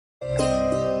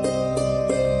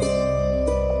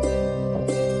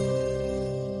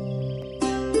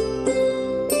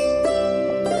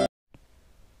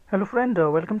Hello friend,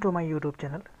 welcome to my YouTube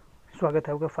channel. स्वागत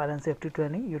है आपका fire and safety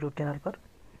training YouTube channel पर।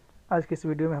 आज की इस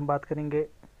वीडियो में हम बात करेंगे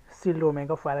shield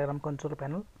omega fire alarm control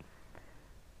panel.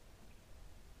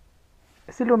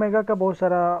 Shield omega का बहुत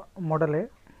सारा मॉडल है,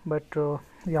 बट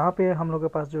यहाँ पे हम लोग के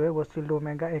पास जो है वो शील्ड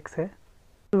ओमेगा एक्स है।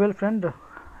 Well friend,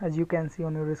 as you can see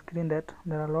on your screen that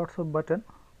there are lots off button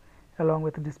along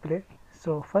with the display.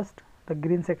 So first the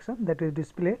green section, that is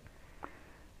display,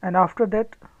 and after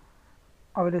that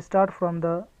I will start from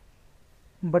the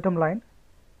bottom line.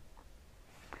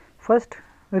 First,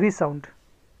 resound.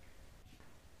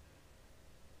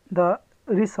 The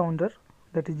resounder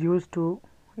that is used to,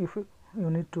 if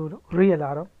you need to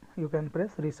re-alarm, you can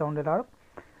press resound alarm.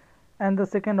 And the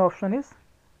second option is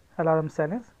alarm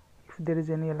silence. If there is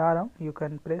any alarm, you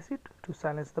can press it to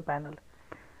silence the panel.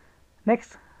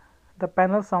 Next, the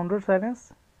panel sounder silence.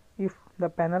 If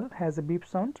the panel has a beep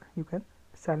sound, you can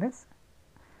silence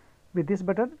with this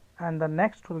button. And the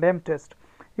next, lamp test.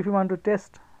 If you want to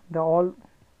test the all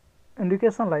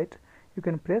indication light, you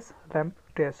can press lamp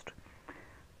test.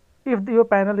 If your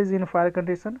panel is in fire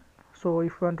condition, so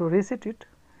if you want to reset it,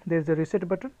 there is a reset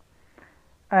button.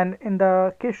 And in the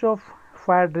case of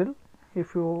fire drill,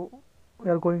 if you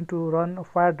are going to run a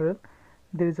fire drill,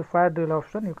 there is a fire drill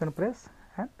option, you can press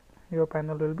and your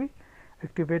panel will be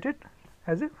activated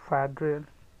as a fire drill.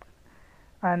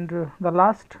 And the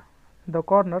last, the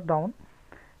corner down,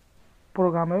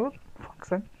 programmable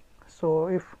function. So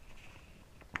if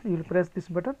you will press this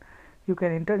button, you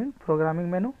can enter in programming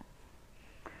menu.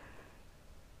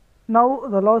 Now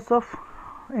the loss of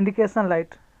indication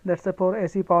light, that's for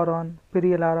AC power on,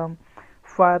 pre-alarm,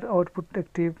 fire output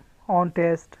active, on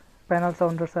test, panel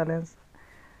sounder silence,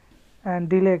 and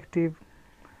delay active,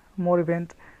 more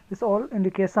event. This all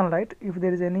indication light. If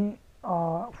there is any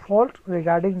fault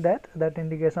regarding that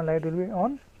indication light will be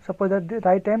on. Suppose at the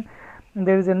right time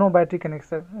there is no battery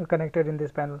connected in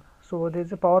this panel, so there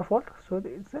is a power fault, so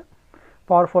there is a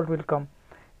power fault will come.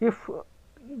 If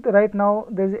right now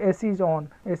there is AC is on,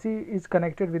 AC is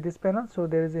connected with this panel, so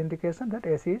there is indication that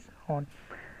AC is on.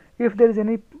 If there is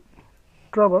any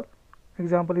trouble,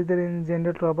 example, if there is any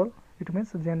general trouble, it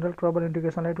means general trouble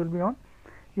indication light will be on.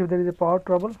 If there is a power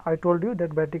trouble, I told you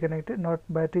that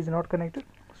battery is not connected,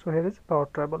 so here is power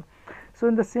trouble. So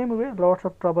in the same way, lots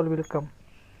of trouble will come.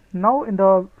 Now in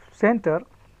the center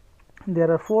there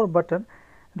are 4 buttons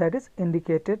that is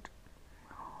indicated,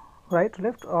 right,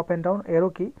 left, up and down arrow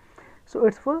key. So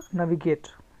it's for navigate,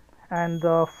 and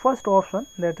the first option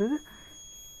that is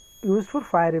used for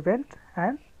fire event,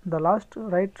 and the last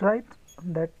right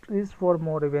that is for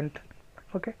more event.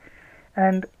 Okay,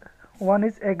 and one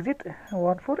is exit,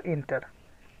 one for enter.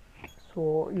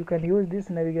 So you can use this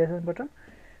navigation button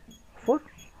for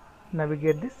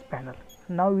navigate this panel.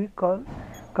 Now we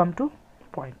come to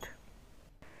point.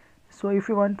 So if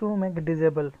you want to make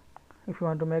disable,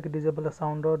 a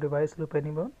sound or device loop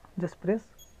anyone, just press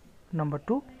number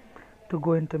 2 to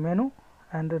go into menu,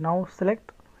 and now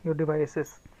select your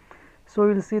devices. So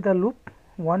you will see the loop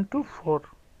 1 to 4.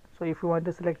 So if you want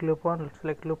to select loop 1,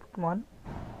 select loop 1.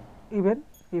 Even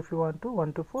if you want to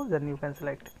 1 to 4, then you can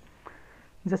select.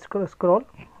 Just scroll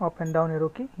up and down arrow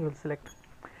key, you will select.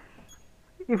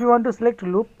 If you want to select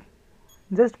loop,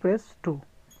 just press 2.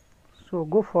 So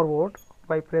go forward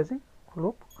by pressing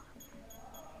loop